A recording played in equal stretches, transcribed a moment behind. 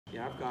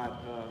I've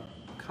got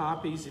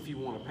copies if you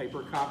want a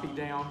paper copy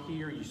down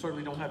here. You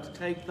certainly don't have to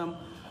take them.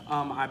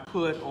 I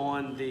put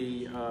on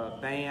the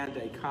band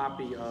a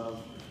copy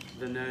of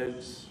the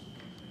notes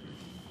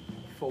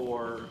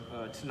for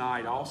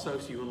tonight also,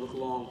 so you can look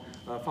along,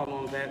 follow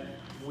along with that.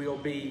 We'll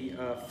be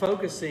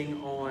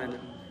focusing on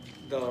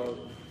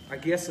I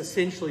guess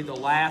essentially the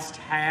last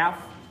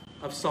half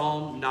of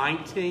Psalm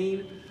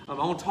 19. I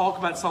want to talk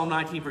about Psalm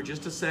 19 for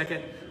just a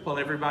second while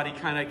everybody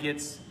kind of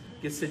gets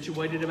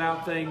situated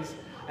about things.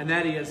 And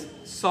that is,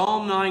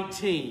 Psalm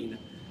 19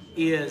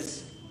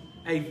 is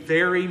a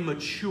very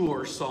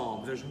mature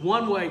psalm. There's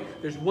one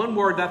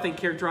word that I think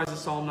characterizes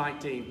Psalm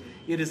 19.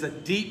 It is a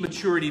deep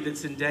maturity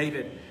that's in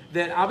David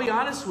that, I'll be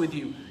honest with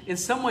you, in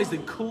some ways the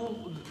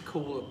cool,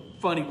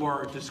 funny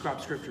word to describe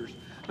scriptures.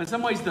 In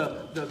some ways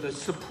the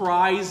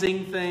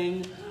surprising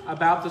thing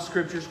about the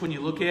scriptures when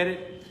you look at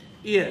it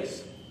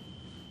is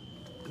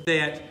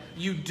that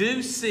you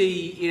do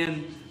see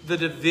in the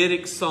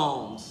Davidic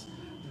Psalms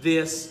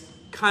this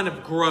kind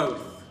of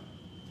growth.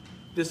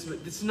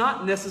 It's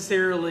not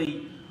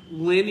necessarily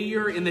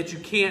linear in that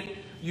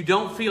you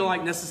don't feel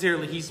like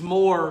necessarily he's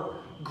more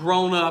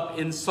grown up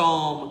in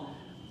Psalm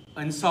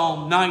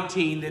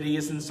 19 than he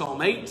is in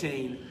Psalm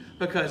 18,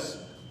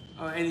 because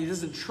and he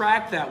doesn't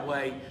track that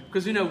way,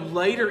 because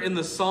later in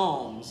the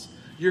Psalms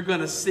you're going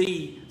to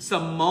see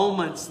some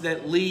moments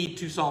that lead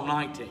to Psalm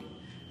 19.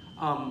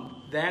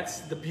 That's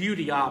the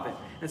beauty of it.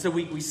 And so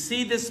we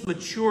see this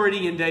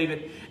maturity in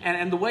David.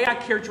 And the way I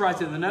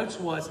characterized it in the notes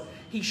was,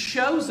 he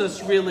shows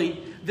us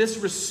really this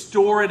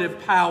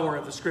restorative power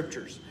of the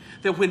Scriptures.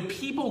 That when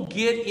people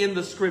get in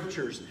the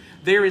Scriptures,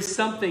 there is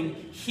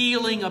something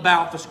healing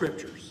about the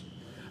Scriptures.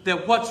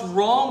 That what's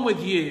wrong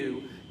with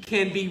you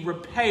can be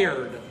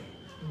repaired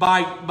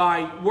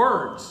by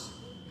words.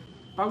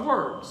 By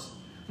words.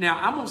 Now,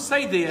 I'm going to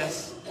say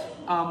this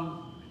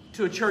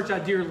to a church I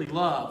dearly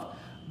love.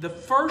 The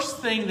first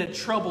thing that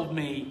troubled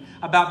me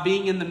about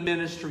being in the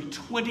ministry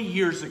 20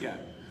 years ago,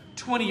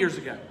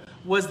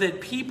 was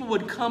that people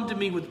would come to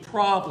me with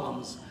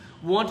problems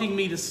wanting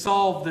me to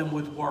solve them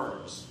with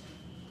words.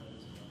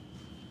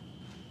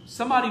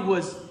 Somebody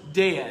was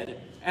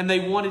dead and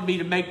they wanted me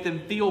to make them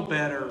feel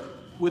better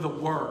with a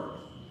word.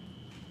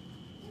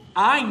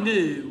 I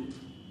knew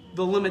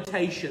the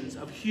limitations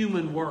of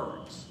human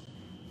words.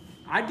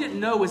 I didn't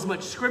know as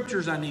much scripture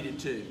as I needed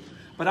to,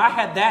 but I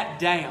had that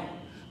down.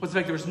 Was the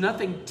fact there was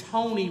nothing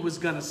Tony was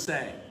going to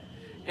say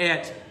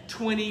at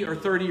 20 or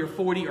 30 or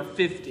 40 or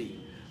 50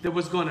 that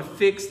was going to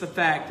fix the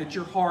fact that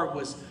your heart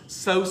was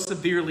so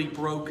severely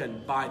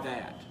broken by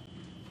that.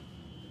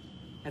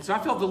 And so I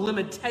felt the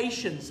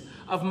limitations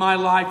of my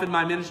life and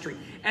my ministry.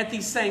 At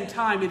the same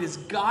time, it has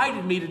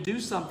guided me to do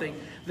something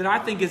that I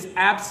think is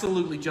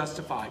absolutely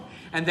justified.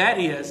 And that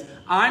is,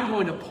 I'm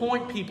going to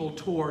point people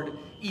toward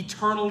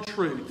eternal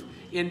truth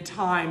in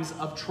times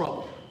of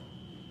trouble.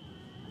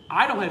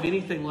 I don't have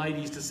anything,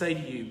 ladies, to say to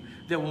you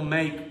that will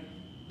make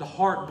the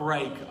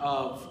heartbreak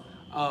of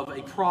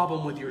a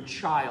problem with your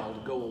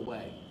child go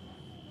away.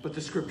 But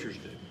the Scriptures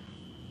do.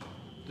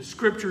 The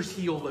Scriptures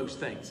heal those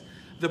things.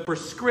 The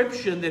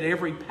prescription that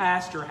every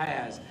pastor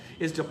has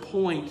is to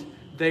point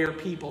their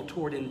people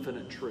toward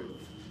infinite truth.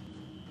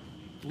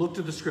 Look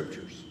to the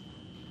Scriptures.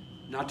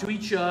 Not to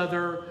each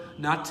other,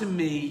 not to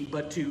me,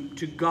 but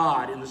to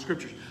God in the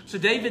Scriptures. So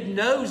David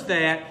knows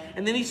that,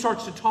 and then he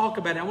starts to talk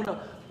about it.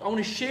 I want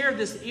to share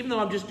this, even though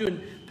I'm just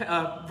doing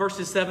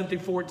verses 7 through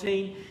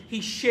 14.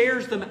 He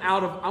shares them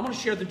I'm going to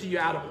share them to you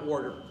out of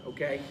order,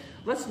 okay?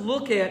 Let's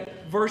look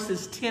at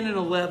verses 10 and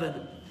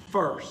 11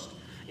 first.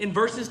 In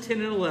verses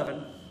 10 and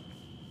 11,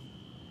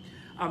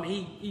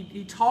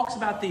 he talks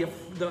about the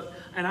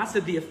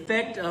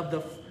effect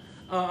of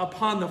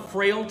upon the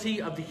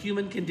frailty of the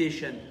human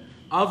condition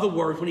of the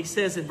word, when he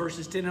says in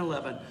verses 10 and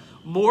 11,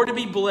 more to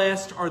be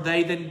blessed are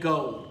they than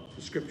gold,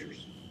 the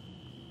Scriptures.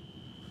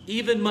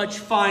 Even much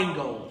fine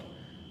gold,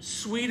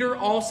 sweeter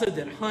also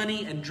than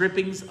honey and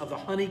drippings of the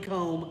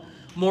honeycomb.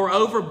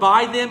 Moreover,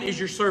 by them is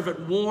your servant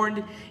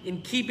warned.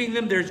 In keeping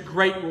them, there's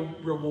great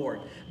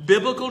reward.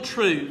 Biblical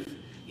truth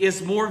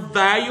is more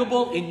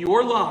valuable in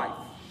your life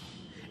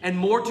and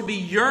more to be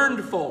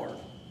yearned for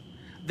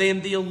than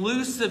the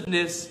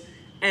elusiveness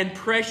and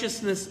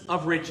preciousness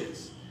of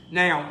riches.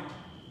 Now,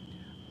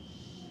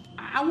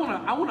 I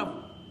want to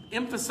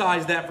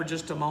emphasize that for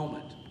just a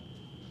moment.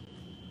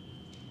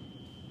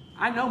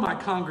 I know my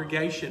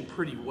congregation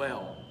pretty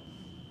well.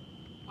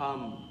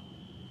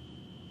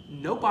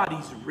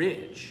 Nobody's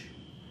rich,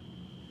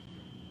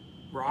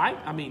 right?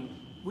 I mean,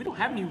 we don't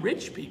have any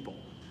rich people.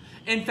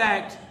 In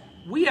fact,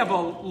 we have a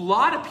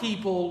lot of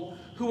people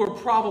who are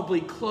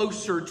probably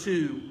closer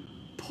to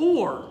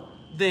poor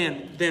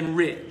than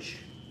rich.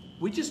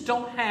 We just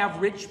don't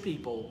have rich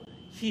people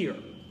here.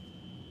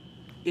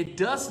 It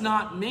does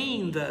not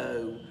mean,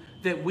 though,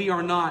 that we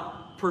are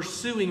not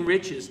pursuing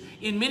riches.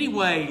 In many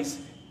ways,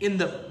 in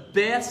the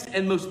best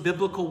and most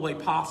biblical way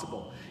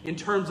possible, in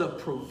terms of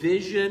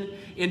provision,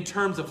 in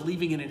terms of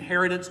leaving an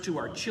inheritance to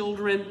our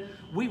children.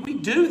 We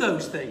do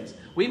those things.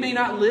 We may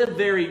not live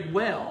very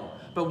well,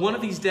 But one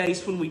of these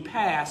days when we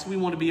pass, we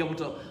want to be able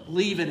to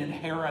leave an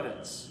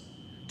inheritance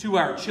to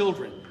our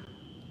children.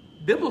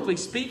 Biblically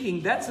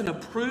speaking, that's an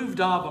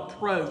approved of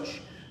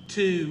approach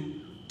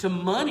to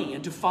money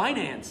and to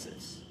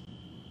finances.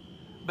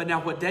 But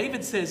now what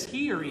David says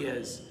here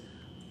is,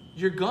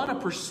 you're going to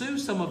pursue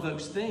some of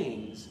those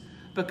things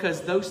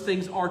because those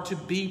things are to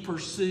be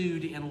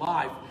pursued in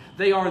life.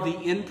 They are the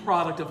end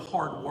product of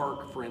hard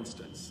work, for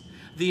instance.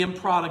 The end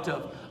product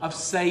of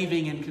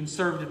saving and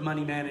conservative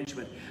money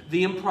management.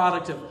 The end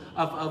product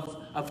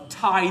of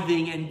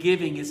tithing and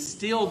giving is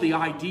still the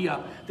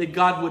idea that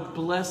God would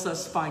bless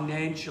us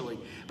financially.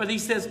 But he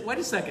says, wait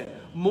a second,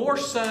 more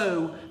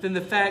so than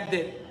the fact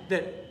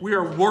that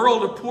we're a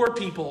world of poor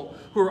people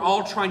who are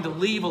all trying to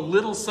leave a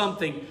little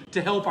something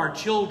to help our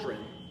children.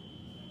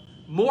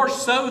 More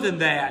so than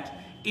that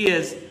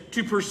is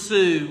to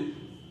pursue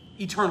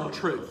eternal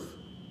truth.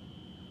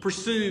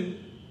 Pursue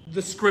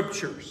the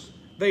Scriptures.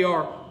 They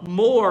are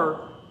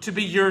more to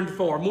be yearned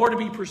for, more to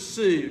be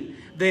pursued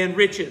than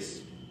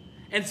riches.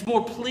 And it's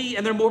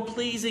and they're more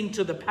pleasing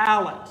to the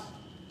palate.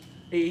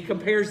 He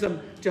compares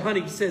them to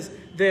honey. He says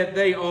that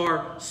they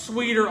are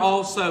sweeter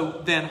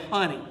also than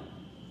honey.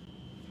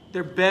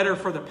 They're better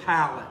for the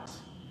palate.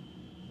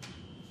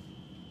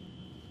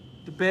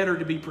 They're better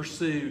to be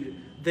pursued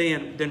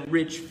than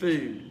rich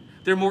food.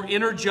 They're more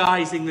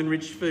energizing than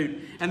rich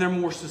food, and they're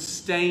more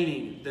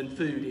sustaining than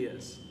food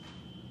is.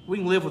 We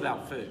can live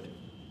without food.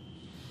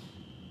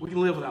 We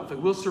can live without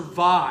food. We'll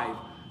survive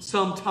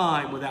some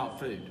time without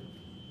food.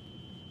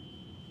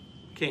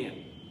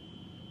 Can.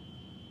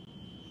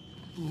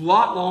 A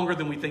lot longer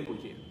than we think we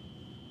can.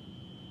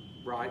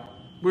 Right?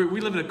 We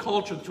live in a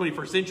culture of the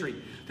 21st century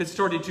that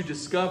started to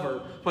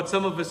discover what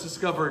some of us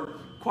discovered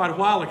quite a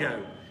while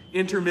ago.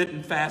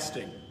 Intermittent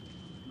fasting.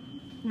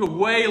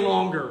 Way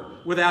longer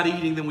without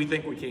eating than we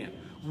think we can.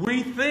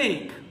 We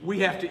think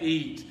we have to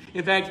eat.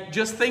 In fact,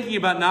 just thinking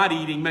about not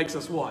eating makes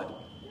us what?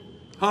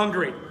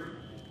 Hungry.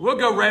 We'll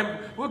go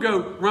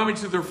rummage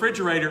through the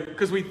refrigerator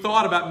because we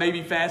thought about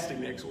maybe fasting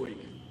next week.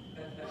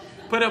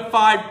 Put on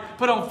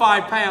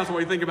 5 pounds when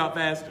we think about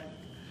fasting.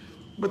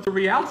 But the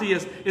reality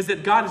is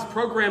that God has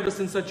programmed us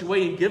in such a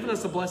way and given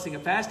us a blessing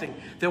of fasting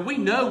that we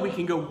know we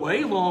can go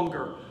way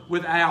longer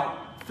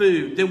without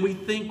food than we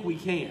think we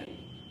can.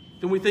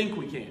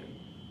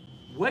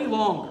 Way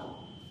longer.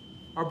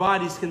 Our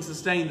bodies can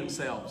sustain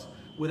themselves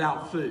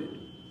without food.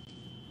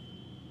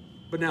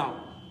 But now,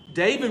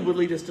 David would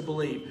lead us to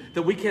believe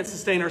that we can't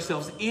sustain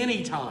ourselves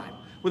any time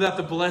without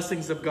the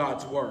blessings of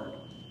God's Word.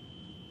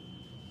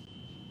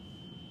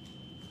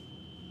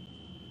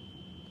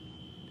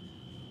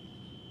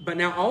 But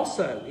now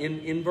also,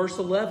 in verse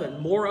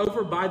 11,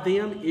 moreover, by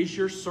them is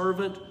your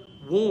servant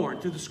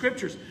warned. Through the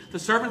Scriptures, the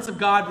servants of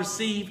God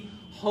receive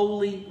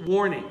holy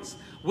warnings.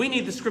 We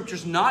need the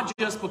Scriptures not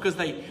just because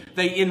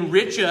they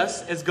enrich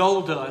us as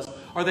gold does,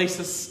 or they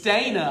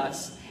sustain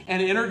us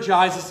and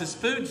energize us as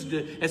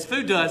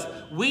food does.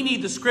 We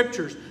need the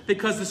Scriptures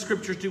because the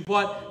Scriptures do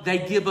what? They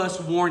give us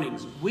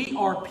warnings. We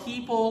are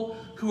people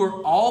who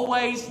are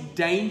always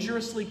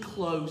dangerously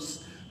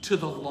close to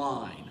the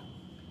line.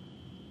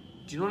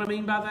 Do you know what I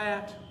mean by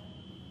that?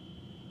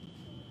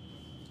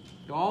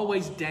 You're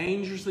always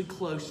dangerously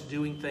close to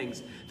doing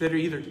things that are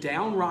either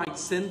downright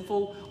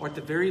sinful or at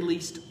the very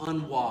least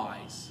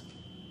unwise.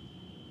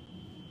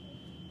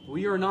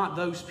 We are not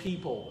those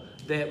people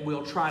that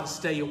will try to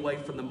stay away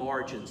from the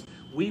margins.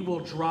 We will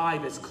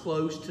drive as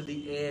close to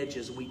the edge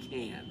as we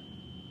can.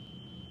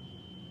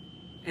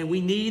 And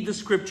we need the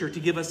Scripture to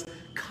give us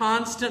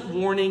constant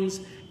warnings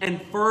and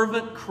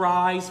fervent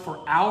cries for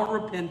our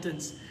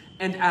repentance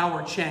and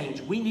our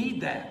change. We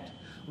need that.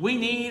 We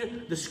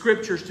need the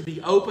Scriptures to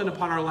be open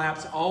upon our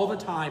laps all the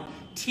time,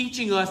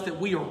 teaching us that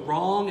we are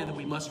wrong and that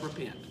we must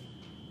repent.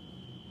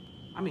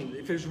 I mean,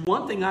 if there's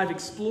one thing I've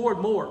explored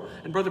more,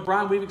 and Brother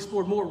Brian, we've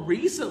explored more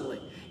recently,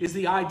 is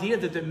the idea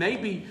that there may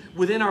be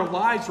within our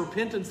lives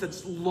repentance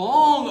that's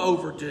long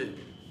overdue.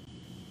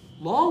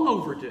 Long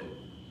overdue.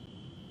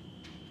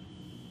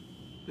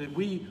 That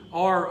we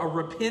are a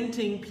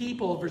repenting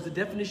people. If there's a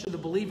definition of the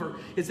believer,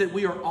 is that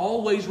we are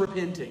always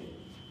repenting.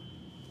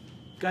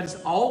 God is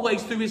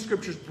always, through His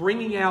Scriptures,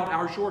 bringing out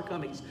our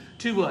shortcomings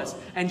to us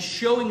and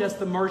showing us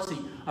the mercy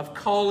of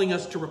calling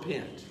us to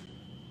repent.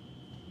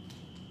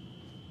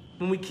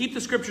 When we keep the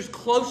Scriptures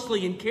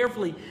closely and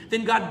carefully,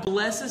 then God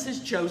blesses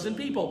His chosen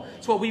people.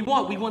 It's what we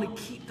want. We want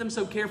to keep them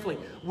so carefully.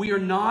 We are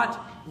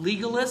not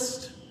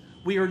legalists.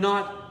 We are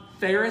not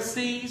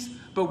Pharisees.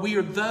 But we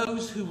are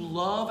those who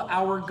love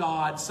our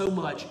God so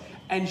much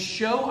and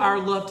show our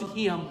love to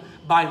Him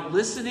by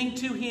listening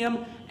to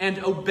Him and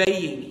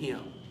obeying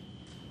Him.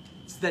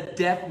 It's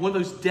that one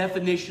of those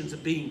definitions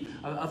of being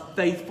a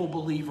faithful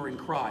believer in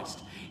Christ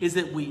is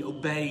that we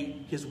obey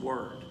His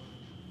Word.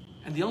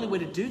 And the only way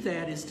to do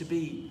that is to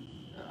be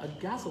a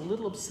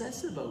little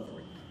obsessive over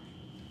it.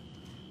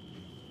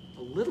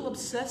 A little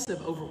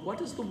obsessive over what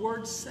does the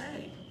Word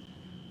say?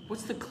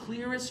 What's the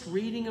clearest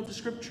reading of the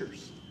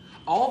Scriptures?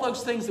 All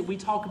those things that we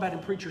talk about in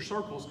preacher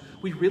circles,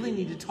 we really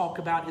need to talk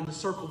about in the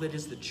circle that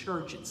is the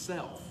church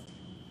itself.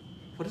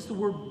 What does the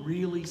word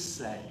really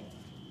say?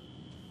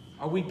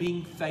 Are we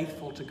being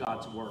faithful to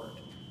God's word?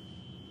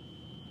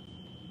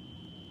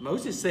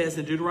 Moses says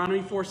in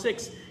Deuteronomy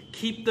 4:6,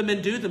 keep them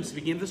and do them,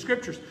 speaking of the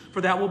scriptures, for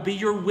that will be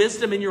your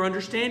wisdom and your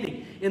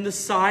understanding in the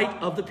sight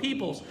of the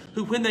peoples,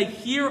 who when they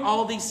hear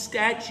all these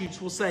statutes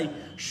will say,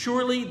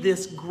 surely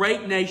this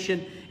great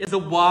nation is a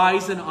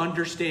wise and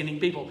understanding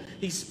people.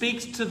 He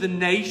speaks to the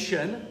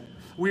nation.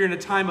 We're in a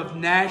time of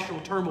national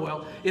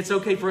turmoil. It's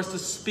okay for us to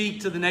speak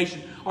to the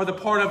nation, or the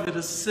part of it that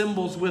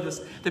assembles with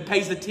us, that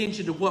pays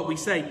attention to what we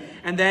say.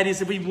 And that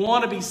is, if we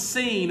want to be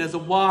seen as a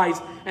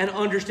wise and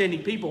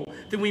understanding people,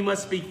 then we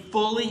must be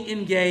fully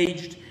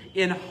engaged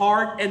in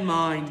heart and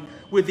mind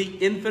with the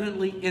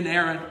infinitely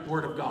inerrant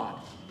Word of God.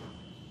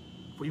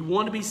 If we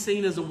want to be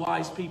seen as a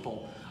wise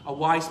people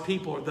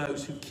are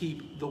those who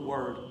keep the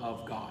Word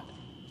of God.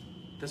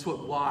 That's what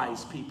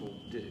wise people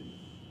do.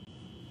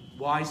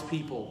 Wise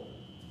people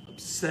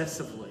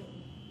obsessively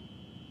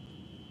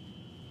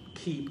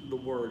keep the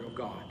Word of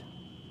God.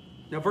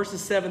 Now,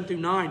 verses 7 through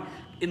 9,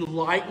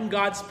 enlighten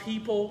God's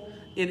people.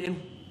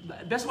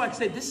 That's why I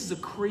say this is a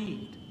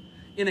creed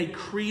in a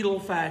creedal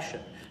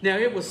fashion. Now,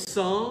 it was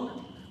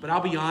sung, but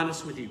I'll be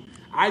honest with you.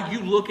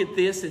 You look at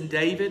this in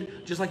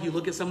David, just like you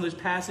look at some of those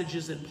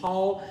passages in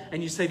Paul,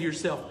 and you say to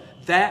yourself,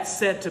 that's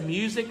set to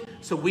music,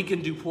 so we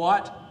can do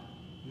what?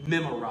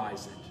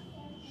 Memorize it.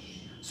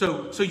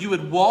 So you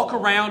would walk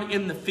around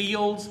in the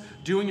fields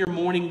doing your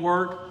morning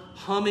work,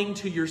 humming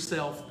to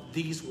yourself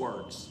these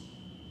words.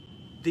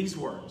 These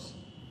words.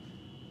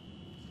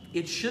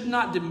 It should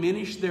not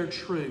diminish their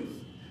truth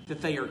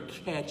that they are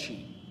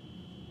catchy.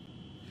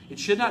 It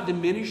should not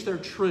diminish their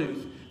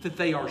truth that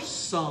they are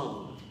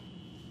sung.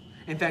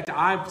 In fact,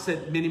 I've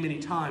said many, many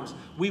times,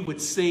 we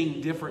would sing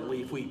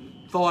differently if we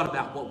thought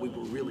about what we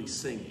were really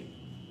singing.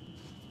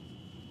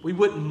 We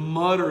wouldn't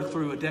mutter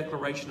through a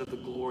declaration of the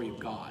glory of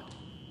God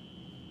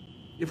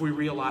if we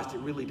realized it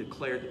really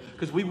declared it,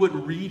 because we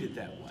wouldn't read it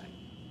that way.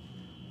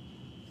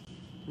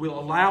 We'll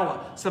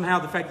allow somehow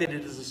the fact that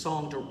it is a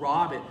song to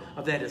rob it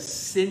of that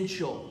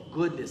essential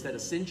goodness, that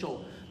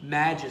essential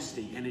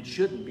majesty, and it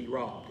shouldn't be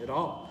robbed at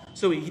all.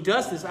 So he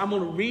does this. I'm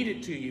going to read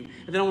it to you,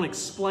 and then I want to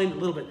explain it a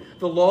little bit.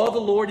 The law of the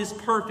Lord is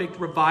perfect,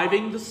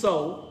 reviving the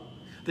soul.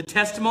 The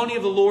testimony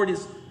of the Lord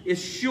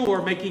is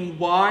sure, making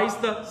wise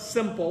the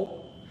simple.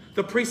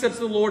 The precepts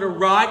of the Lord are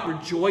right,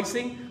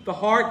 rejoicing the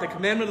heart. The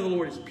commandment of the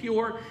Lord is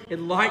pure,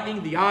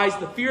 enlightening the eyes.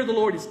 The fear of the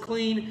Lord is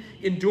clean,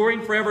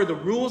 enduring forever. The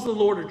rules of the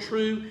Lord are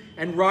true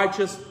and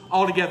righteous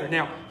altogether.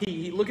 Now,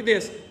 look at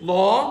this.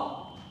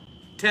 Law,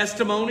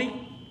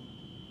 testimony,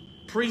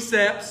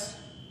 precepts,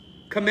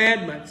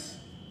 commandments,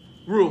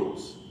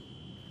 rules.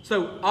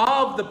 So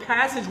of the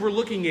passage we're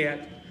looking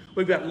at,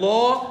 we've got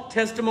law,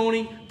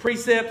 testimony,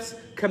 precepts,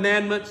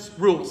 commandments,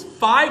 rules.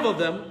 Five of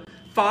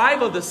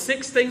the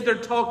 6 things that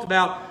are talked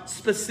about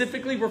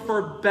specifically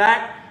refer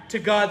back to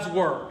God's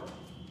Word.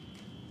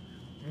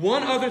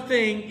 One other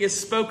thing is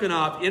spoken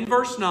of in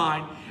verse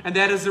 9, and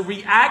that is a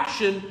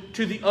reaction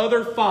to the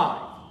other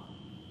 5.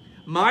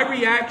 My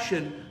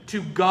reaction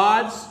to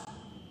God's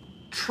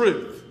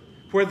truth,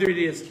 whether it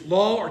is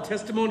law or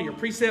testimony or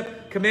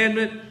precept,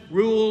 commandment,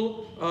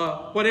 rule,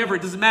 whatever,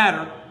 it doesn't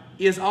matter,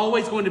 is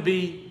always going to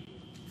be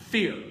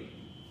fear.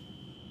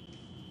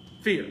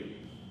 Fear.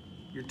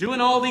 You're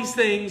doing all these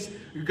things.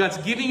 God's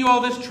giving you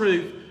all this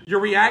truth. Your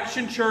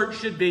reaction, church,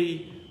 should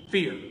be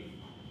fear.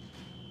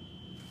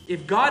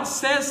 If God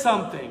says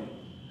something,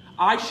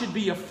 I should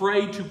be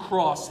afraid to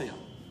cross Him.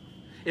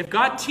 If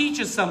God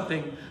teaches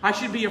something, I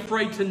should be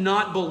afraid to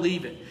not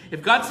believe it.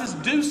 If God says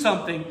do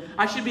something,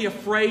 I should be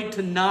afraid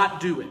to not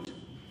do it.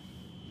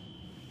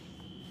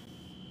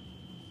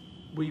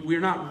 We're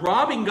not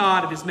robbing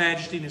God of His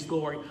majesty and His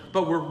glory,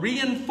 but we're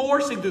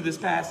reinforcing through this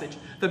passage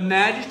the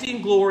majesty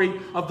and glory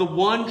of the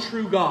one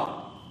true God.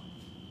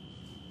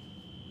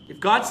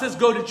 If God says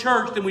go to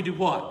church, then we do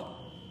what?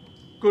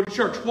 Go to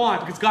church. Why?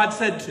 Because God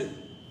said to.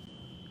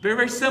 Very,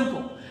 very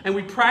simple. And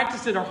we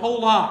practiced it our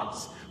whole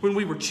lives. When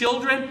we were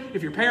children,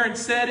 if your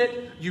parents said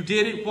it, you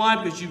did it.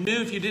 Why? Because you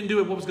knew if you didn't do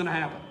it, what was going to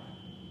happen?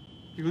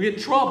 You're going to get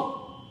in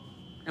trouble.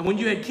 And when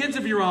you had kids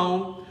of your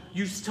own,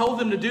 you told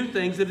them to do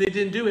things. If they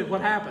didn't do it,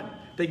 what happened?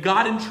 They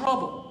got in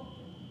trouble.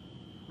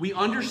 We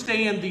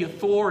understand the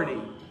authority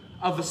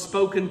of the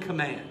spoken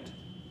command.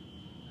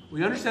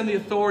 We understand the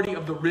authority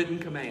of the written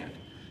command.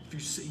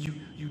 If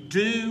you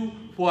do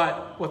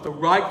what the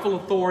rightful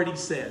authority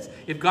says.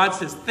 If God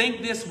says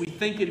think this, we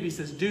think it. If He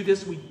says do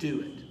this, we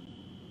do it.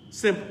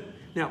 Simple.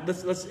 Now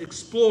let's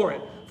explore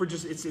it for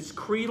just it's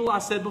creedal. I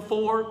said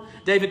before.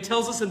 David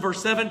tells us in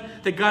verse 7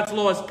 that God's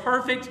law is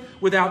perfect,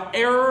 without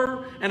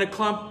error, and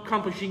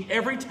accomplishing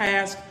every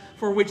task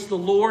for which the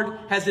Lord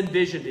has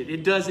envisioned it.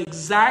 It does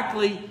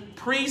exactly,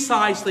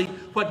 precisely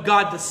what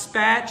God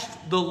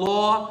dispatched the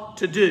law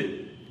to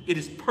do. It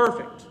is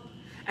perfect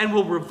and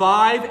will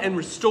revive and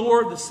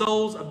restore the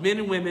souls of men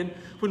and women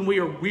when we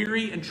are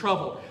weary and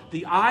troubled.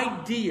 The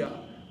idea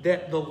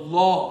that the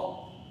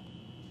law,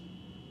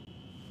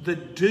 the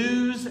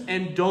do's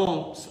and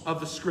don'ts of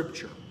the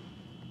Scripture,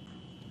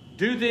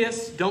 do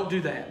this, don't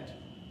do that.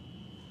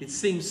 It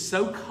seems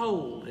so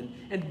cold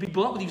and to be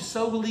blunt with you,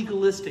 so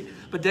legalistic.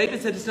 But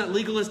David said it's not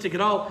legalistic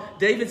at all.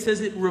 David says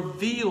it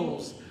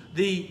reveals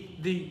the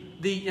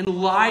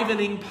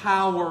enlivening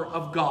power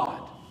of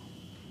God.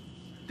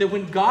 That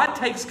when God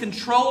takes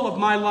control of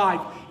my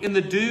life in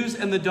the do's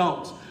and the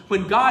don'ts,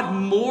 when God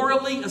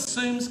morally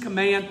assumes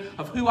command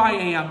of who I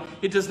am,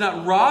 it does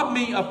not rob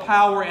me of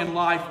power and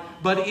life,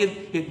 but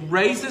it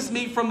raises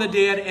me from the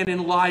dead and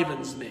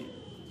enlivens me.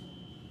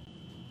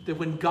 That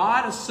when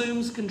God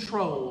assumes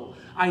control,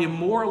 I am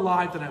more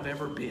alive than I've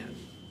ever been.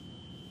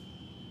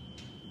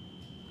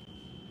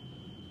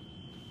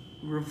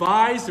 He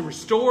revives and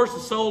restores the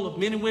soul of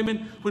men and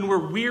women when we're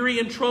weary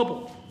and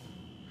troubled.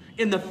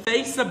 In the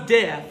face of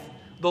death,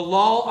 the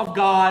law of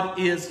God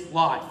is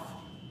life.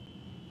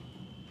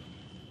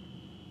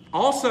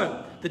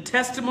 Also, the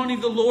testimony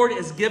of the Lord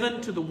is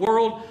given to the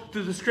world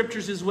through the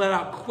Scriptures is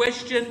without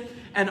question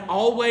and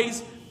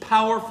always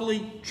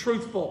powerfully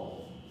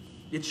truthful.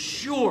 It's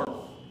sure.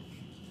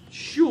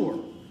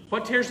 Sure.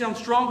 What tears down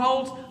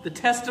strongholds? The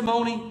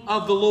testimony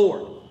of the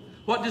Lord.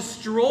 What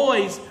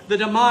destroys the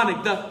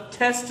demonic? The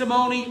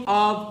testimony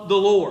of the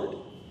Lord.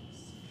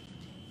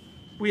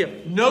 We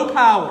have no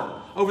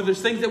power over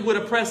those things that would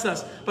oppress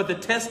us, but the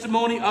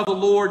testimony of the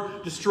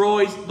Lord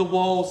destroys the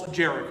walls of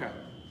Jericho.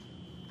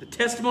 The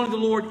testimony of the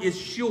Lord is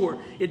sure.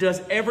 It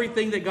does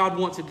everything that God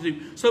wants it to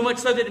do. So much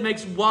so that it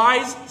makes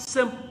wise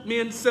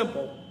men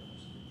simple.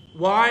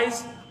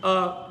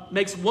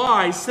 Makes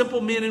wise,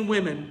 simple men and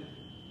women,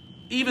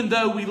 even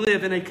though we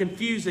live in a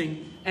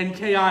confusing and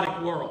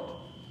chaotic world.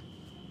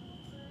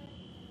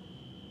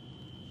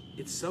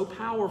 It's so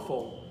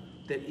powerful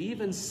that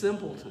even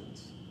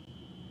simpletons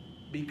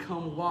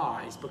become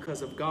wise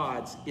because of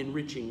God's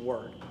enriching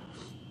word.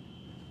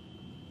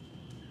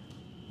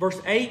 Verse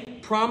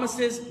 8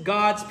 promises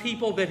God's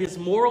people that his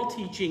moral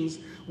teachings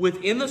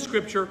within the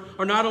Scripture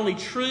are not only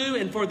true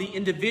and for the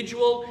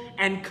individual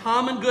and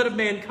common good of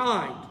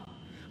mankind,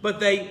 but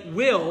they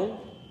will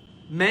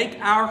make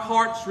our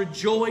hearts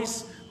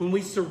rejoice when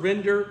we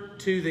surrender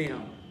to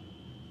them.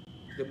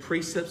 The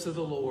precepts of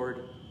the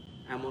Lord,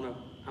 I'm going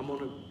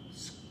to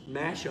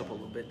mash up a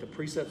little bit. The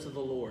precepts of the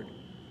Lord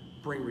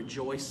bring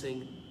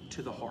rejoicing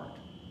to the heart.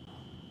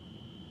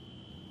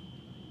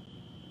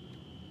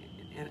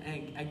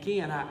 And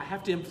again, I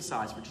have to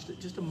emphasize for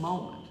just a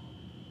moment,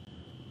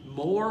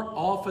 more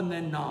often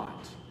than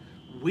not,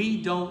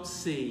 we don't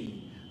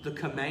see the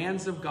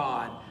commands of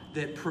God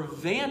that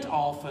prevent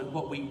often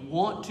what we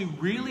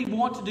really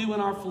want to do in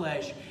our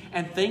flesh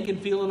and think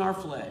and feel in our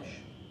flesh.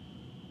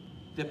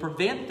 That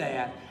prevent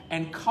that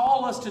and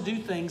call us to do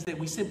things that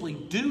we simply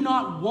do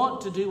not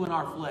want to do in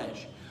our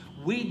flesh.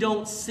 We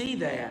don't see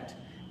that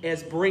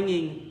as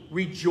bringing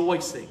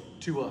rejoicing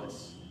to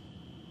us.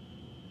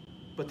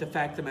 But the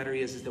fact of the matter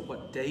is that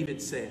what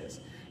David says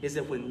is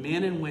that when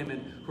men and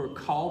women who are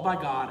called by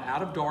God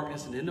out of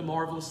darkness and into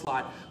marvelous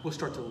light will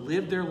start to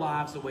live their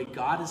lives the way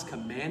God has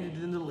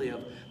commanded them to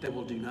live, they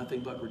will do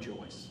nothing but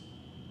rejoice.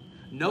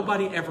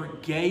 Nobody ever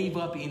gave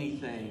up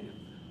anything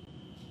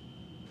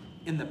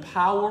in the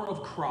power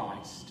of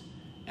Christ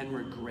and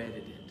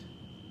regretted it.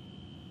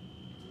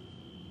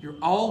 You're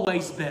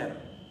always better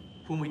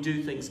when we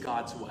do things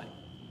God's way.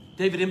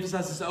 David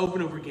emphasizes over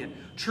and over again,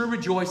 true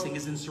rejoicing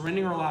is in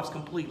surrendering our lives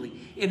completely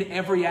in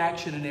every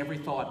action and every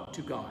thought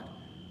to God.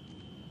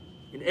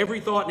 In every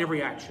thought and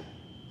every action.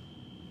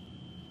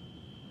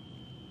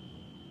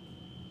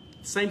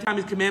 At the same time,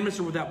 his commandments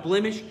are without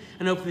blemish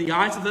and open the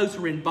eyes of those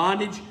who are in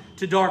bondage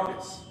to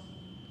darkness.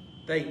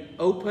 They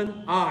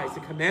open eyes.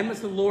 The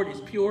commandments of the Lord is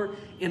pure,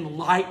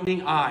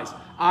 enlightening eyes.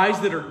 Eyes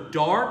that are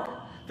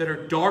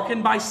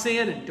darkened by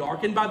sin and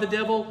darkened by the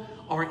devil,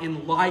 are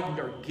enlightened,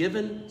 are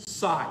given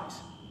sight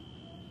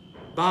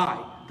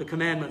by the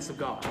commandments of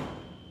God.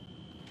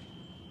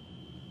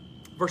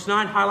 Verse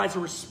 9 highlights a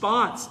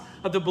response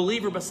of the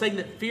believer by saying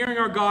that fearing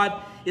our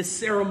God is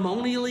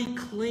ceremonially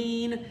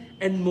clean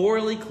and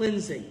morally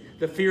cleansing.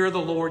 The fear of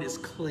the Lord is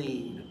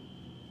clean.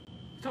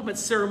 We're talking about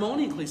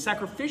ceremonially,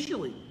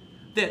 sacrificially.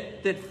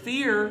 That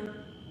fear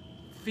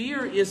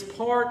is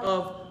part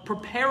of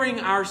preparing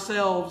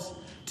ourselves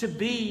to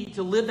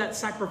live that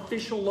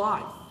sacrificial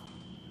life.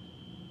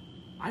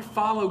 I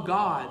follow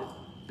God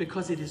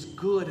because it is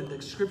good and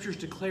the Scriptures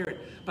declare it.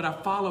 But I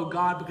follow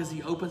God because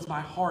he opens my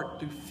heart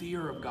through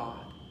fear of God.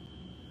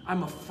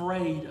 I'm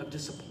afraid of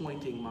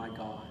disappointing my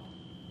God.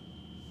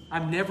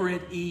 I'm never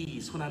at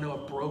ease when I know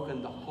I've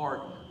broken the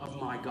heart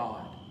of my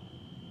God.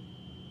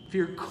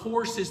 Fear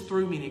courses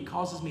through me and it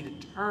causes me to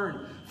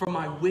turn from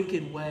my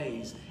wicked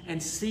ways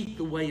and seek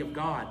the way of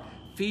God.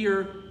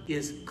 Fear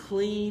is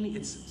clean,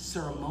 it's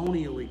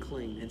ceremonially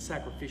clean and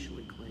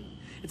sacrificially clean.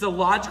 It's a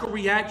logical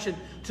reaction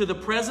to the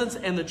presence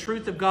and the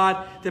truth of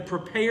God that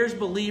prepares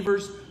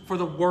believers for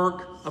the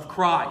work of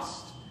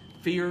Christ.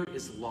 Fear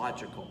is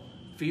logical.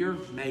 Fear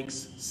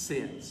makes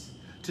sense.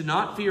 To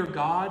not fear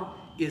God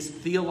is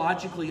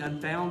theologically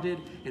unfounded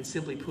and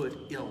simply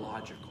put,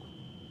 illogical.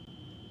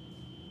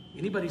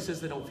 Anybody who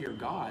says they don't fear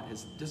God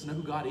doesn't know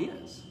who God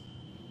is.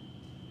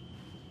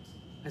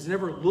 Has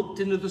never looked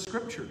into the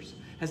Scriptures.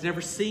 has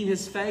never seen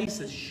his face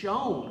is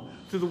shown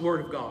through the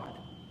Word of God.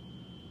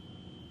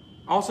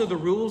 Also, the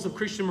rules of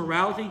Christian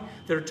morality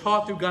that are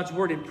taught through God's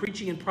Word in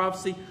preaching and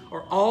prophecy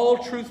are all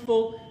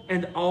truthful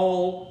and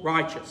all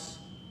righteous,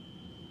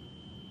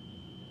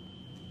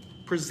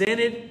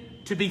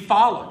 presented to be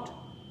followed,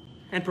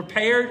 and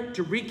prepared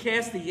to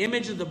recast the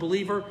image of the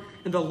believer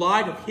in the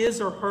light of his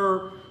or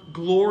her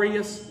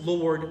glorious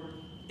Lord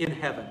in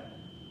heaven.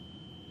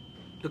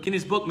 Look, in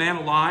his book, Man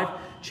Alive,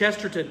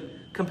 Chesterton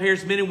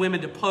compares men and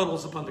women to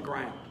puddles upon the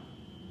ground.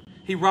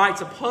 He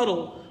writes, a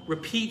puddle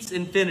repeats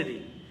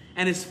infinity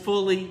and is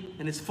full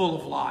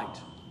of light.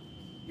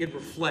 It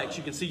reflects.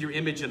 You can see your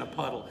image in a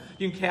puddle.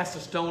 You can cast a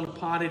stone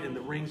upon it and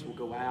the rings will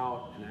go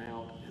out and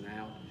out and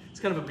out. It's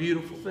kind of a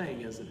beautiful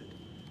thing, isn't it?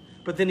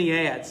 But then he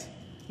adds,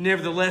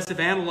 nevertheless, if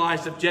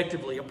analyzed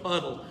objectively, a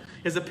puddle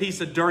is a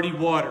piece of dirty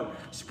water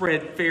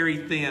spread very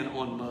thin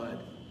on mud.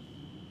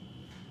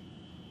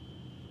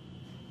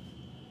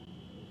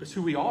 That's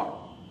who we are.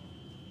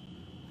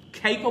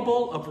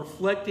 Capable of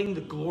reflecting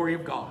the glory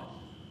of God.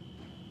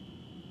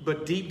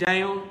 But deep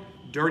down,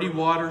 dirty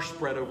water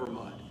spread over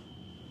mud.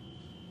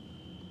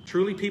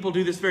 Truly, people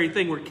do this very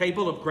thing. We're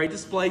capable of great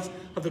displays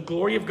of the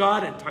glory of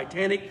God and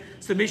titanic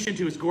submission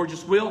to his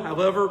gorgeous will.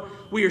 However,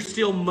 we are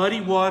still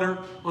muddy water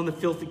on the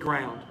filthy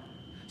ground.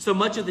 So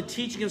much of the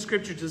teaching of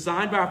Scripture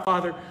designed by our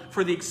Father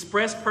for the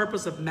express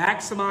purpose of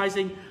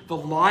maximizing the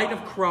light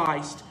of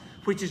Christ,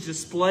 which is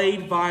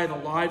displayed via the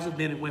lives of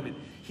men and women.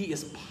 He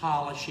is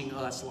polishing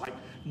us like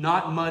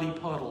not muddy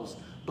puddles,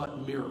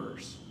 but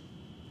mirrors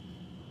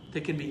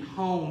that can be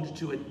honed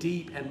to a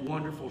deep and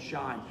wonderful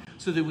shine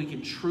so that we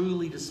can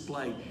truly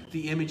display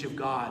the image of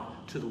God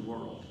to the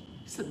world.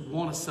 He doesn't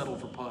want to settle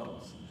for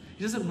puddles.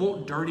 He doesn't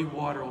want dirty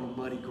water on a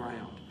muddy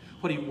ground.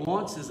 What he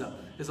wants is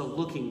a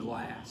looking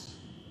glass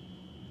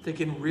that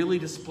can really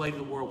display to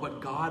the world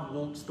what God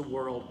wants the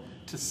world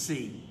to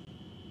see.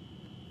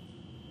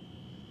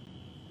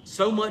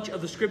 So much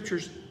of the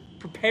Scriptures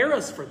prepare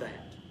us for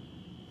that,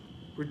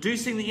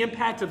 reducing the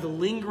impact of the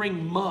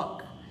lingering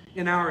muck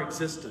in our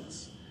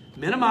existence,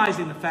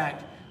 minimizing the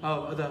fact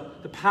of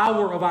the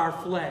power of our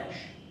flesh,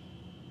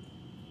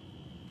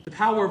 the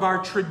power of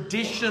our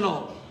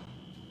traditional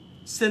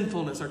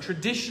sinfulness, our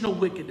traditional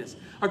wickedness,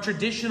 our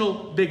traditional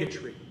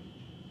bigotry.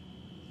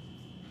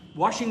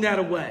 Washing that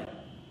away.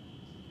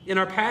 In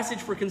our passage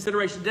for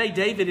consideration today,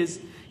 David is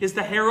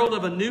the herald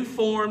of a new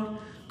conformed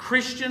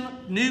Christian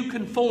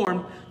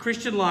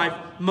life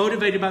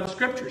motivated by the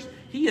Scriptures.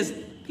 He is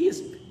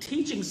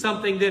teaching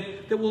something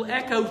that will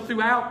echo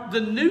throughout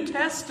the New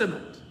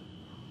Testament,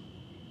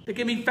 that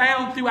can be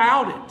found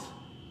throughout it.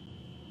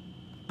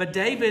 But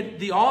David,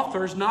 the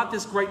author, is not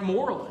this great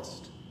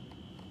moralist.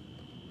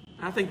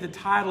 I think the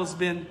title has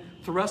been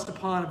thrust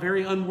upon a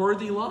very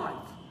unworthy life,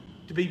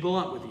 to be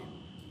blunt with you.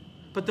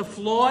 But the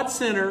flawed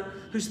sinner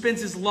who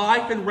spends his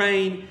life and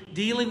reign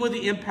dealing with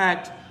the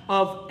impact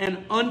of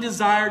an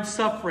undesired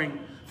suffering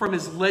from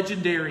his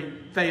legendary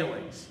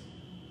failings.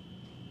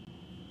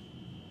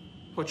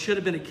 What should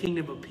have been a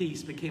kingdom of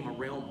peace became a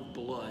realm of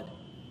blood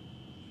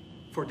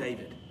for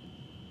David.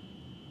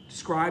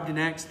 Described in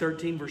Acts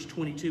 13, verse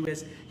 22,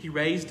 as he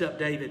raised up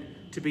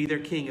David to be their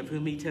king, of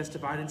whom he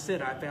testified and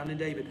said, I found in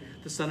David,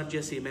 the son of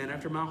Jesse, a man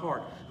after my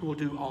heart, who will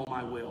do all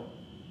my will.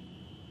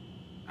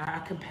 I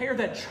compare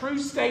that true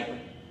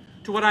statement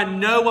to what I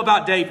know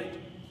about David,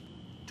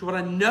 to what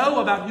I know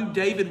about who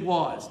David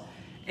was.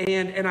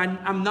 And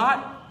I'm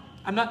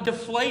not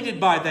deflated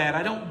by that.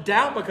 I don't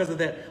doubt because of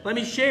that. Let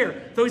me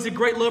share. Though he's a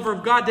great lover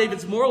of God,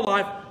 David's moral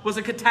life was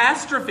a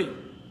catastrophe.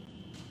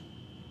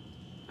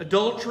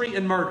 Adultery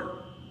and murder.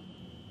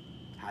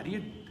 How do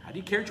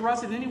you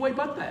characterize it in any way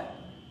but that?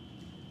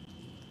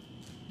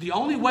 The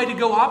only way to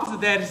go opposite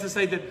of that is to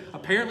say that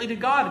apparently to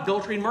God,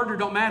 adultery and murder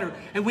don't matter.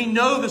 And we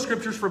know the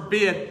Scriptures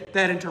forbid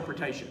that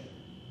interpretation.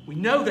 We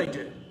know they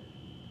do.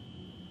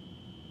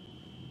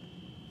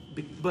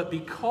 But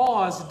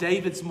because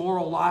David's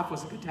moral life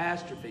was a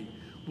catastrophe,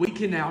 we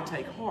can now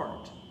take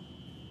heart.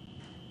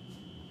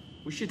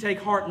 We should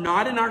take heart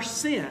not in our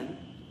sin,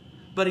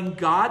 but in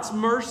God's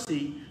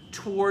mercy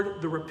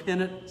toward the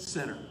repentant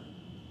sinner.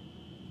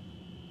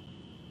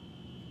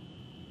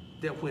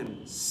 That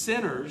when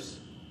sinners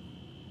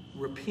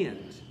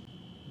repent,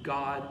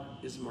 God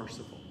is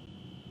merciful.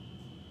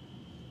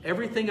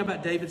 Everything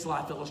about David's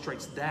life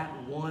illustrates that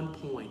one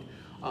point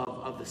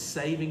of the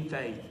saving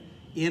faith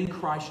in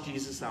Christ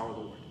Jesus our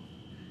Lord,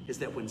 is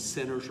that when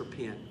sinners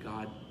repent,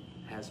 God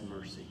has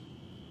mercy.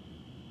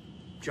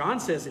 John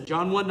says in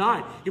John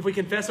 1:9, if we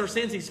confess our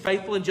sins, he's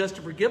faithful and just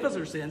to forgive us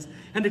our sins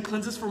and to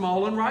cleanse us from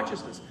all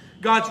unrighteousness.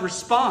 God's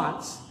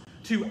response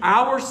to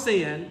our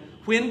sin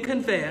when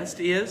confessed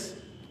is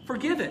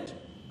forgive it.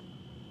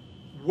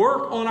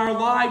 Work on our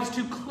lives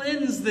to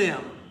cleanse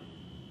them.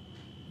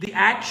 The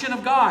action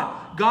of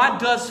God. God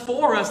does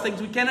for us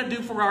things we cannot do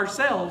for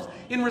ourselves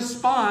in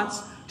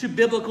response to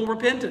biblical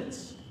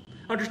repentance.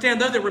 Understand,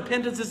 though, that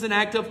repentance is an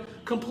act of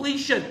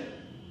completion,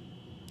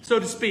 so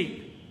to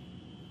speak.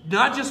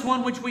 Not just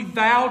one which we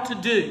vow to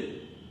do.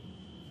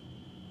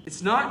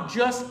 It's not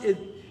just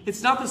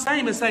It's not the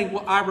same as saying,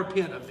 well, I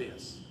repent of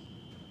this.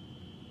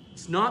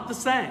 It's not the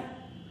same,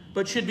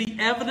 but should be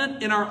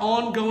evident in our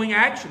ongoing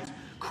actions.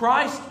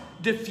 Christ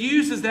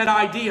diffuses that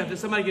idea that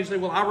somebody can say,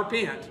 well, I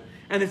repent,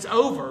 and it's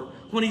over,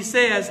 when he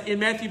says in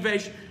Matthew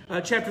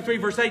chapter 3,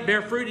 verse 8,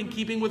 bear fruit in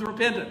keeping with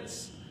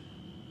repentance.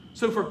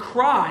 So for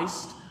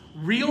Christ,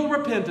 real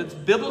repentance,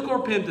 biblical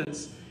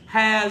repentance,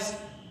 has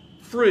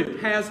fruit,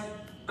 has,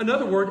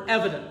 another word,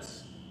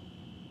 evidence.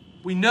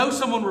 We know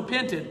someone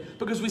repented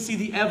because we see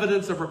the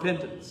evidence of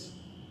repentance.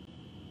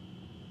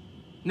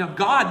 Now,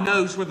 God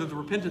knows whether the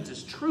repentance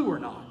is true or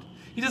not.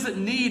 He doesn't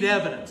need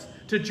evidence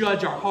to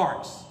judge our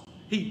hearts.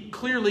 He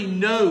clearly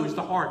knows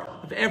the heart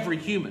of every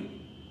human.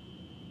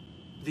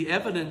 The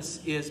evidence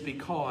is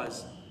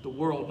because the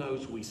world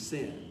knows we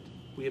sinned.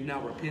 We have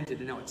now repented,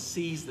 and now it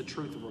sees the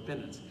truth of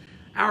repentance.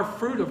 Our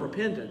fruit of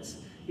repentance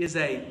is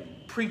a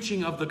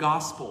preaching of the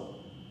gospel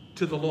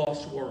to the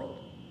lost world.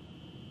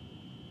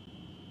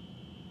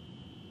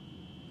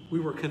 We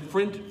were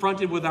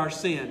confronted with our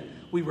sin.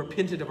 We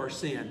repented of our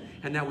sin,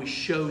 and now we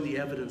show the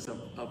evidence of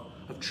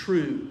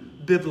true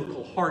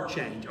biblical heart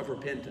change, of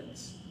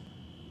repentance.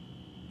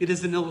 It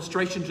is an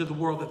illustration to the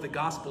world that the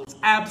gospel is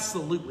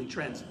absolutely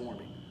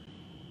transforming.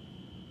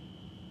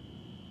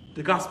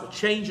 The gospel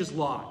changes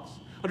lives.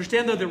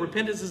 Understand, though, that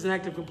repentance is an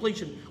act of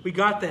completion. We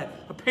got that.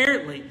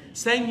 Apparently,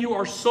 saying you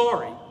are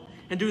sorry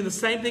and doing the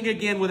same thing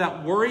again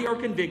without worry or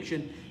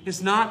conviction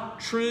is not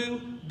true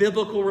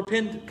biblical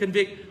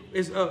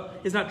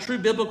is not true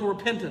biblical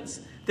repentance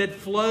that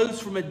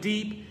flows from a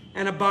deep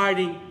and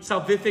abiding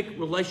salvific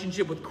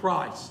relationship with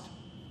Christ.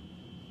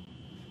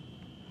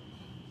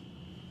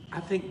 I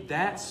think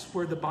that's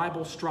where the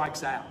Bible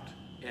strikes out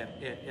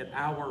at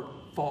our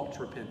false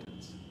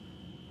repentance,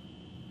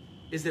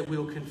 is that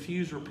we'll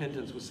confuse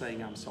repentance with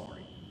saying, I'm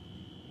sorry.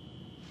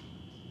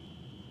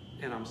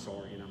 And I'm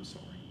sorry, and I'm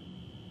sorry.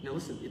 Now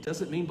listen, it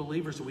doesn't mean,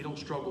 believers, that we don't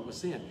struggle with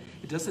sin.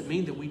 It doesn't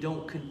mean that we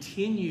don't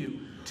continue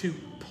to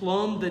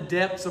plumb the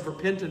depths of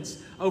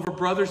repentance over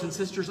brothers and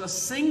sisters a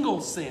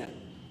single sin.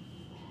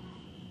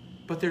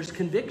 But there's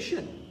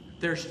conviction.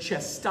 There's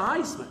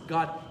chastisement.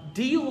 God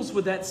deals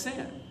with that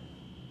sin.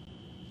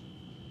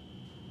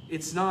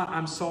 It's not,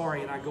 I'm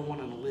sorry, and I go on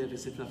and live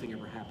as if nothing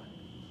ever happened.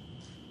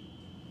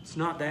 It's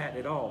not that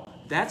at all.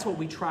 That's what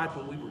we tried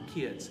when we were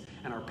kids,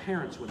 and our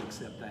parents would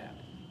accept that.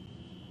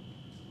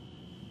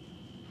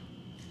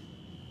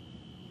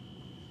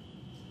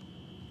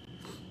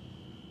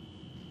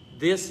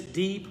 This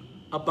deep,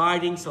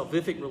 abiding,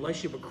 salvific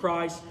relationship with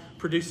Christ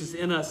produces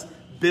in us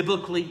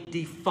biblically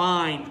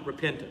defined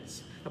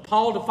repentance. Now,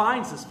 Paul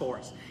defines this for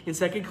us in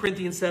 2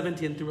 Corinthians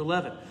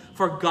 7:10-11.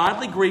 For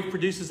godly grief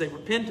produces a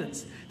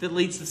repentance that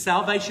leads to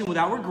salvation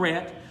without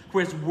regret,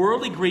 whereas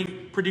worldly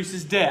grief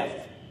produces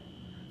death.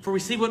 For we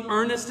see what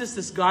earnestness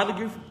this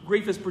godly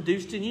grief has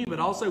produced in you, but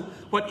also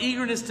what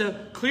eagerness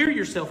to clear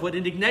yourself, what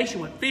indignation,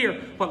 what fear,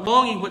 what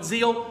longing, what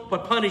zeal,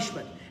 what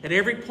punishment. At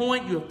every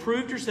point you have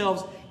proved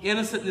yourselves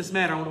innocent in this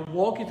matter. I want to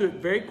walk you through it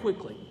very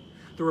quickly.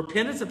 The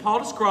repentance that Paul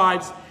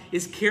describes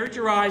is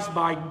characterized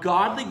by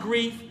godly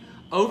grief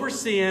over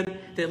sin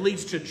that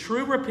leads to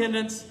true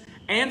repentance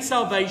and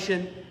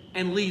salvation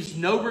and leaves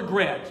no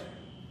regret.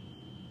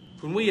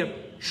 When we have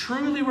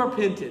truly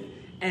repented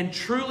and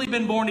truly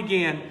been born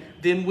again,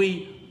 then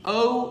we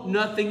owe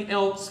nothing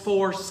else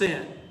for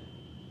sin.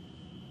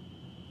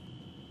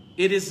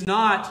 It is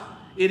not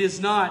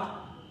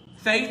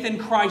faith in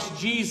Christ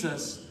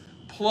Jesus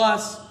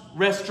plus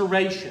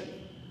restoration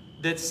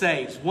that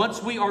saves.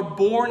 Once we are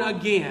born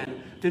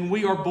again, then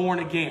we are born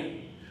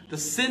again. The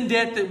sin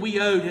debt that we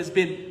owed has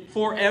been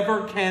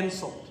forever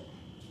canceled.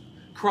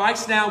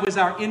 Christ now is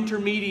our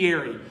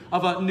intermediary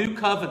of a new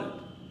covenant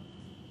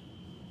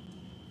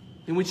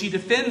in which he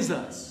defends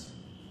us.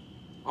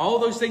 All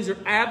those things are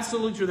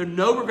absolute true. There are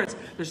no regrets.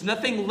 There's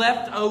nothing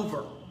left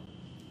over.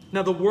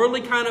 Now, the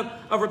worldly kind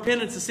of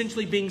repentance,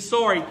 essentially being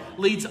sorry,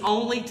 leads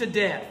only to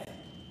death.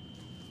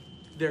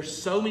 There's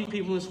so many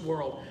people in this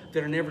world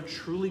that are never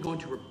truly going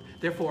to,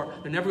 therefore,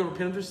 they're never going to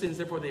repent of their sins.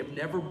 Therefore, they have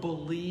never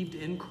believed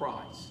in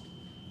Christ.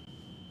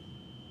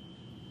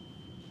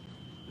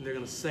 And they're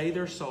going to say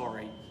they're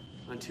sorry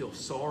until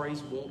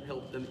sorries won't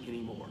help them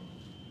anymore.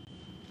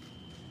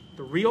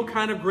 The real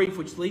kind of grief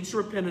which leads to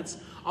repentance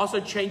also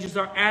changes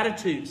our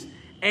attitudes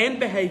and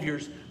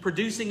behaviors,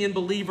 producing in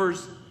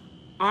believers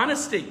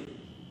honesty.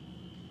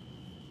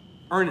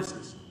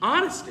 Earnestness.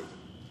 Honesty.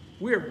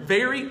 We are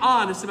very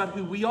honest about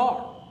who we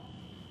are.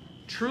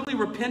 Truly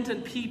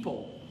repentant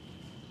people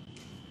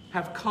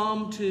have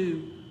come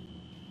to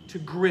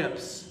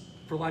grips,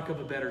 for lack of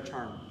a better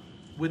term,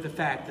 with the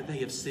fact that they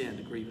have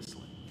sinned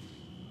grievously.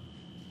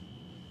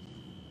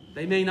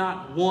 They may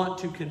not want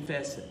to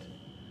confess it,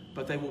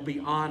 but they will be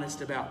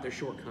honest about their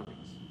shortcomings.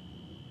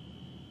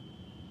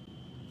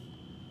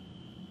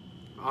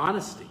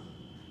 Honesty.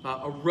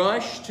 A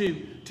rush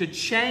to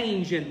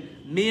change and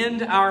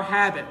mend our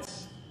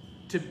habits,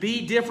 to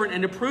be different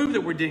and to prove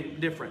that we're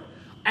different.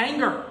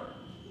 Anger.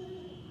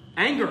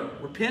 Anger.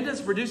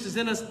 Repentance produces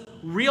in us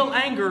real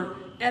anger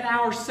at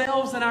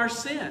ourselves and our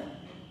sin.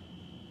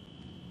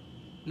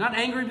 Not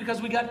angry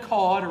because we got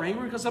caught, or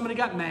angry because somebody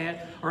got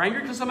mad, or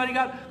angry because somebody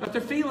got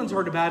their feelings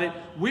hurt about it.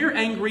 We're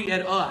angry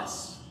at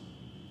us.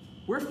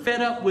 We're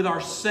fed up with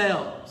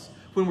ourselves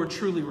when we're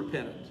truly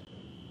repentant.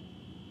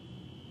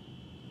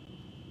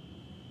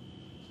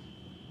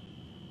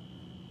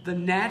 The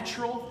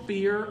natural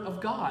fear of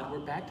God. We're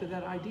back to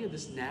that idea,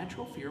 this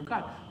natural fear of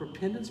God.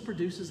 Repentance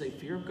produces a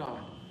fear of God,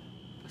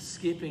 a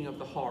skipping of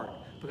the heart,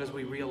 because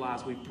we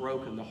realize we've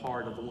broken the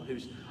heart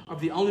of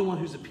the only one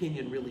whose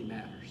opinion really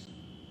matters.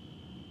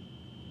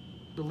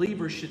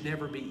 Believers should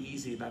never be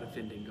easy about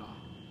offending God.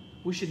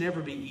 We should never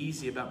be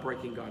easy about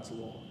breaking God's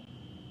law.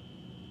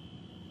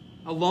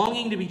 A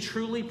longing to be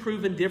truly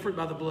proven different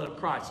by the blood of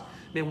Christ.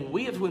 Man,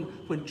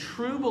 when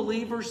true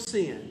believers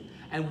sin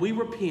and we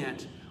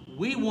repent,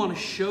 we want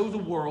to show the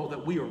world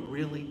that we are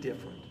really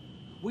different.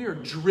 We are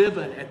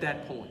driven at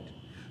that point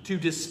to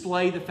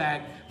display the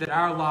fact that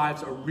our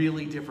lives are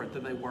really different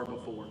than they were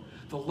before.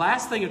 The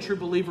last thing a true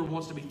believer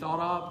wants to be thought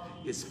of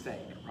is fake,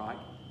 right?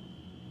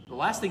 The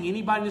last thing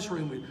anybody in this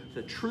room,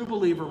 the true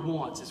believer,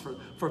 wants is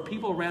for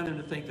people around them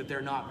to think that they're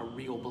not a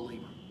real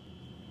believer.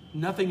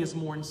 Nothing is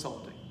more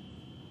insulting.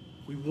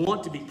 We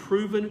want to be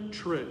proven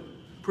true,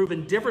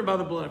 proven different by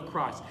the blood of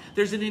Christ.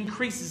 There's an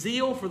increased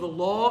zeal for the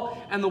law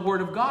and the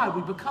Word of God.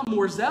 We become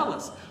more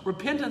zealous.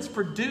 Repentance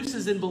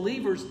produces in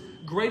believers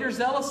greater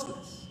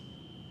zealousness.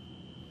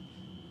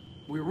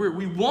 We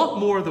want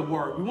more of the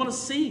Word. We want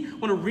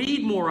to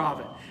read more of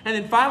it. And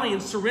then finally,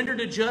 in surrender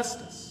to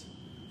justice.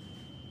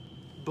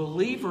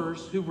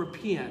 Believers who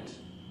repent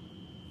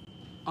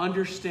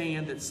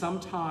understand that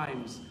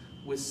sometimes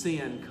with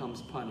sin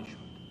comes punishment.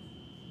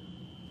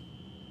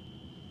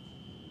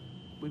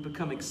 We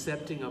become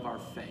accepting of our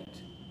fate.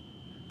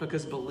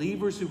 Because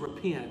believers who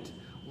repent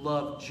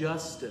love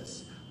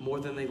justice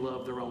more than they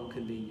love their own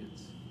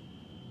convenience.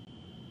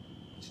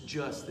 It's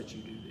just that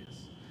you do this.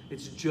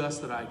 It's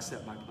just that I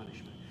accept my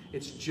punishment.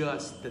 It's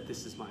just that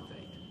this is my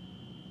fate.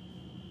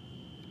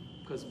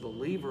 Because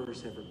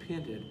believers have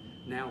repented,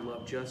 now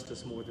love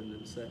justice more than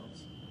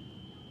themselves.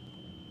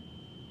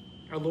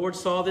 Our Lord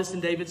saw this in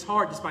David's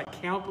heart despite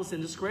countless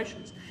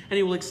indiscretions. And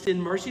He will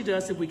extend mercy to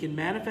us if we can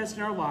manifest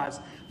in our lives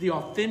the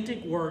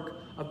authentic work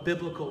of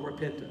biblical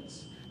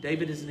repentance.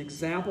 David is an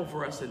example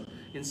for us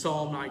in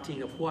Psalm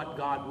 19 of what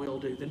God will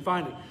do. Then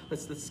finally,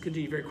 let's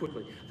continue very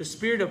quickly. The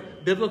spirit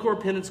of biblical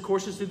repentance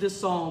courses through this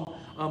psalm,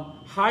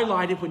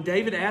 highlighted when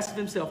David asked of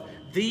himself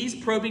these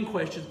probing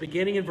questions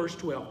beginning in verse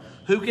 12.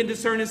 Who can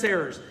discern his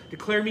errors?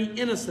 Declare me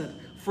innocent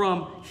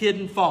from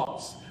hidden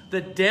faults.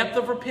 The depth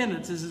of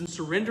repentance is in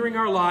surrendering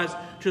our lives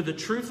to the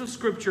truth of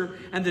Scripture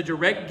and the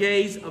direct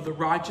gaze of the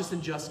righteous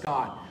and just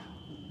God.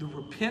 The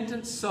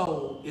repentant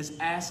soul is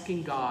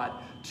asking God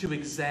to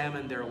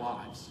examine their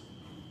lives.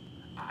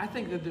 I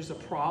think that there's a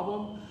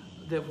problem,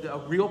 a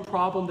real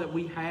problem that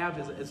we have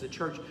as a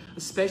church,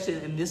 especially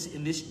in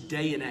this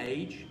day and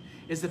age,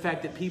 is the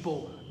fact that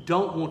people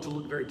don't want to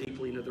look very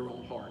deeply into their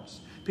own hearts.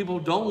 People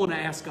don't want to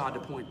ask God to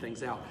point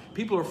things out.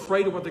 People are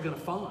afraid of what they're going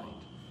to find.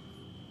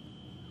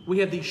 We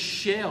have these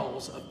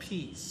shells of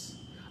peace,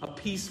 of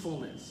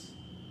peacefulness,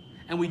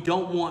 and we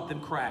don't want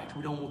them cracked.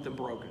 We don't want them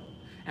broken.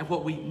 And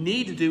what we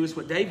need to do is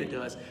what David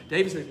does.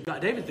 David says,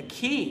 David's the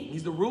king.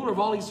 He's the ruler of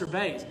all he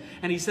surveys.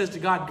 And he says to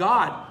God,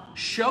 God,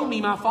 show me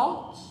my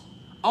faults.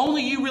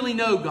 Only you really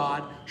know,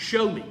 God.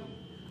 Show me.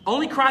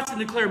 Only Christ can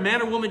declare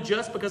man or woman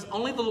just because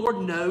only the Lord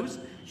knows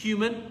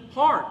human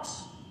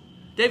hearts.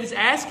 David's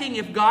asking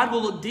if God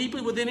will look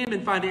deeply within him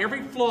and find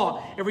every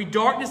flaw, every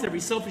darkness, every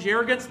selfish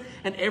arrogance,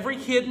 and every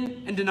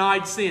hidden and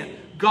denied sin.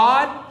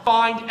 God,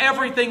 find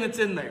everything that's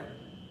in there.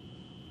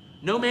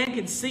 No man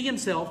can see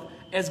himself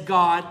as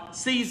God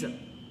sees him.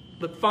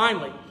 But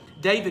finally,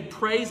 David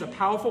prays a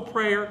powerful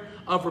prayer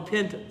of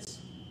repentance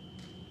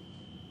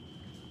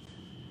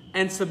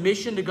and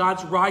submission to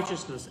God's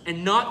righteousness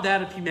and not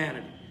that of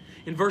humanity.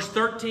 In verse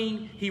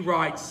 13, he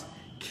writes,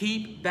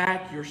 keep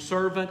back your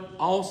servant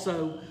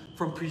also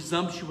from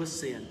presumptuous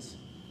sins.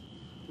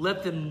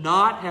 Let them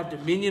not have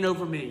dominion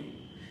over me.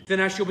 Then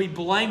I shall be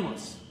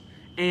blameless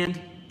and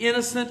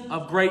innocent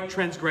of great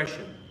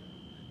transgression.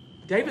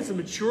 David's a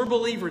mature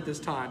believer at this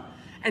time.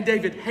 And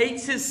David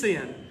hates his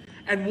sin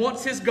and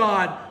wants his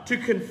God to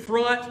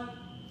confront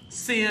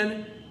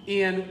sin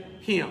in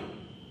him.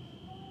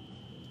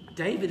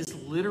 David is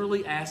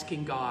literally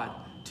asking God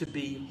to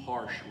be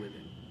harsh with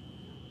him.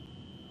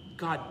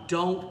 God,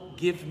 don't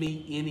give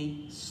me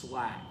any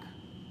slack.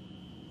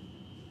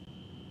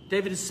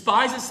 David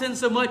despises sin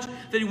so much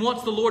that he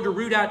wants the Lord to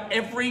root out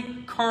every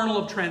kernel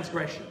of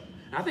transgression.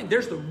 And I think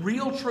there's the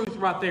real truth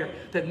right there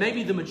that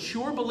maybe the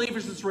mature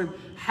believers in this room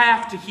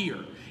have to hear.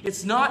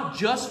 It's not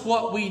just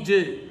what we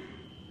do,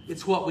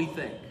 it's what we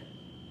think.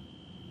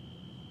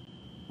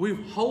 We're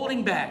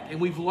holding back,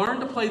 and we've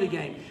learned to play the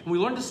game, and we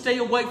learned to stay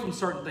away from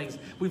certain things.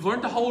 We've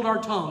learned to hold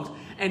our tongues,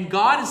 and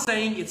God is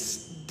saying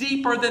it's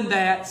deeper than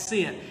that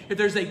sin. If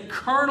there's a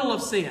kernel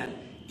of sin,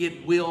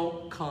 it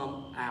will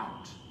come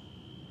out.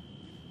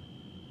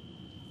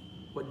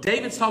 What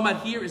David's talking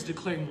about here is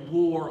declaring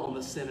war on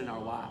the sin in our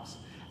lives.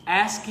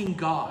 Asking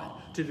God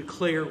to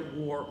declare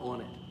war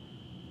on it.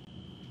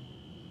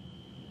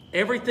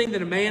 Everything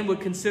that a man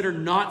would consider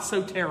not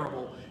so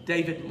terrible,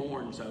 David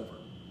mourns over.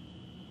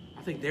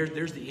 I think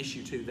there's the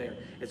issue too there.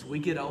 As we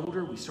get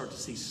older, we start to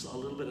see a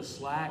little bit of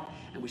slack,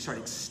 and we start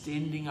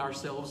extending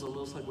ourselves a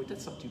little. It's like, wait,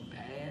 that's not too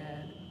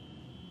bad.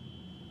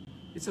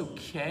 It's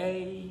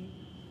okay.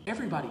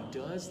 Everybody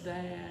does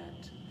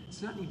that.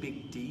 It's not any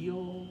big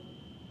deal.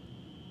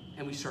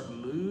 And we start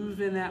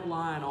moving that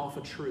line off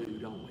of true,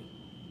 don't we?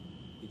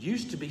 It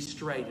used to be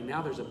straight, and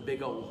now there's a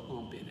big old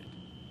hump in it.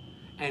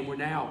 And we're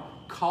now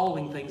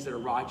calling things that are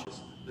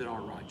righteous that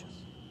aren't righteous.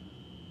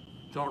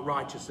 That aren't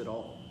righteous at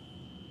all.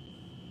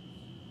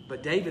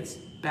 But David's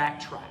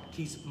backtracked.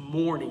 He's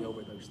mourning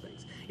over those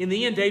things. In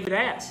the end, David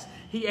asks.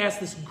 He asks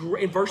this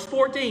in verse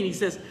 14. He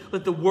says,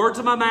 "Let the words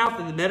of my mouth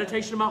and the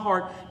meditation of my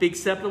heart be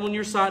acceptable in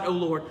your sight, O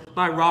Lord,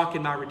 my rock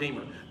and my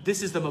redeemer."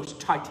 This is the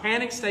most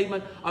titanic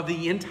statement of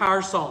the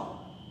entire psalm.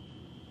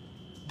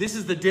 This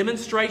is the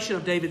demonstration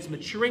of David's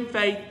maturing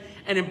faith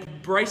and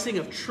embracing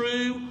of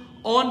true,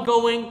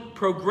 ongoing,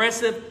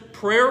 progressive,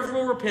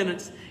 prayerful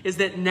repentance, is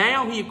that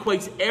now he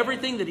equates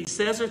everything that he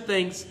says or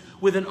thinks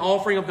with an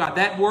offering of God.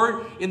 That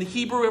word in the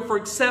Hebrew for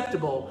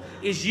acceptable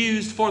is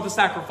used for the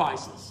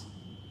sacrifices.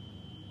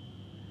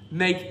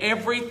 Make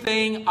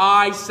everything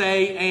I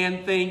say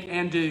and think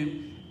and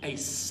do a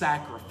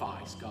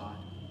sacrifice, God.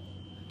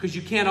 Because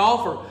you can't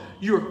offer.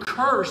 You're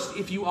cursed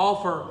if you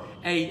offer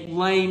a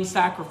lame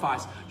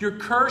sacrifice. You're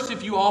cursed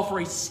if you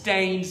offer a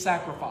stained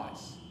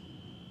sacrifice.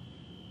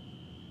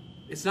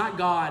 It's not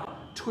God,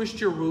 twist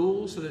your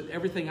rules so that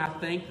everything I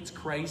think that's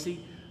crazy,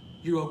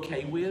 you're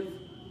okay with.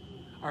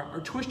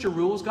 Or twist your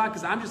rules, God,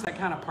 because I'm just that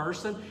kind of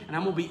person, and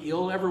I'm going to be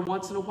ill every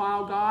once in a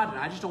while, God, and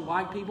I just don't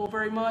like people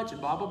very much,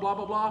 and blah, blah, blah,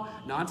 blah, blah.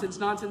 Nonsense,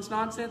 nonsense,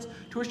 nonsense.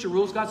 Twist your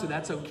rules, God, so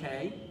that's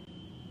okay.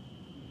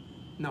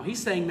 No,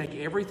 he's saying make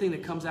everything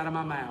that comes out of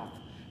my mouth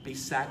be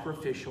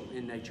sacrificial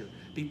in nature.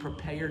 Be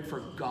prepared for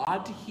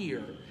God to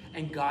hear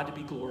and God to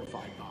be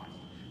glorified by.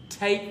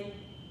 Take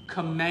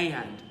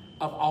command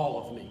of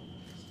all of me.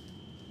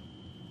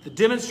 The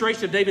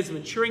demonstration of David's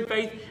maturing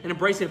faith and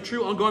embracing of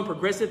true, ongoing,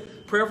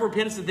 progressive, prayerful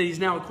repentance is that he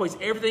now equates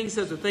everything he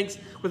says or thinks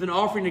with an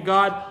offering to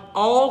God.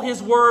 All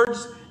his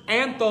words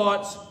and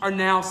thoughts are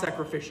now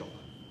sacrificial.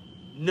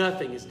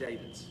 Nothing is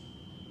David's.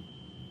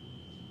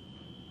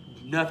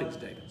 Nothing's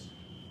David's.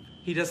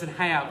 He doesn't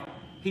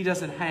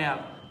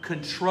have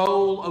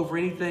control over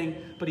anything,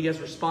 but he has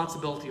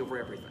responsibility over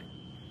everything.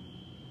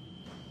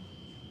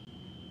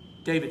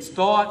 David's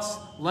thoughts,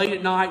 late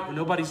at night when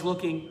nobody's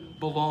looking,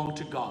 belong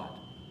to God.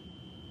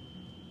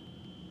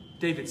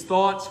 David's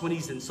thoughts, when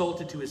he's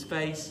insulted to his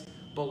face,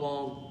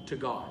 belong to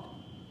God.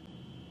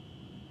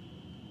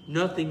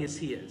 Nothing is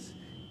his.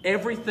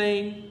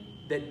 Everything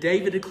that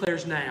David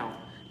declares now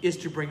is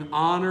to bring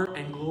honor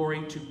and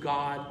glory to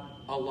God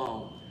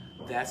alone.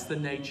 That's the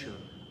nature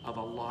of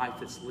a life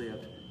that's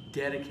lived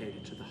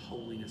dedicated to the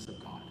holiness of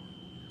God.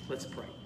 Let's pray.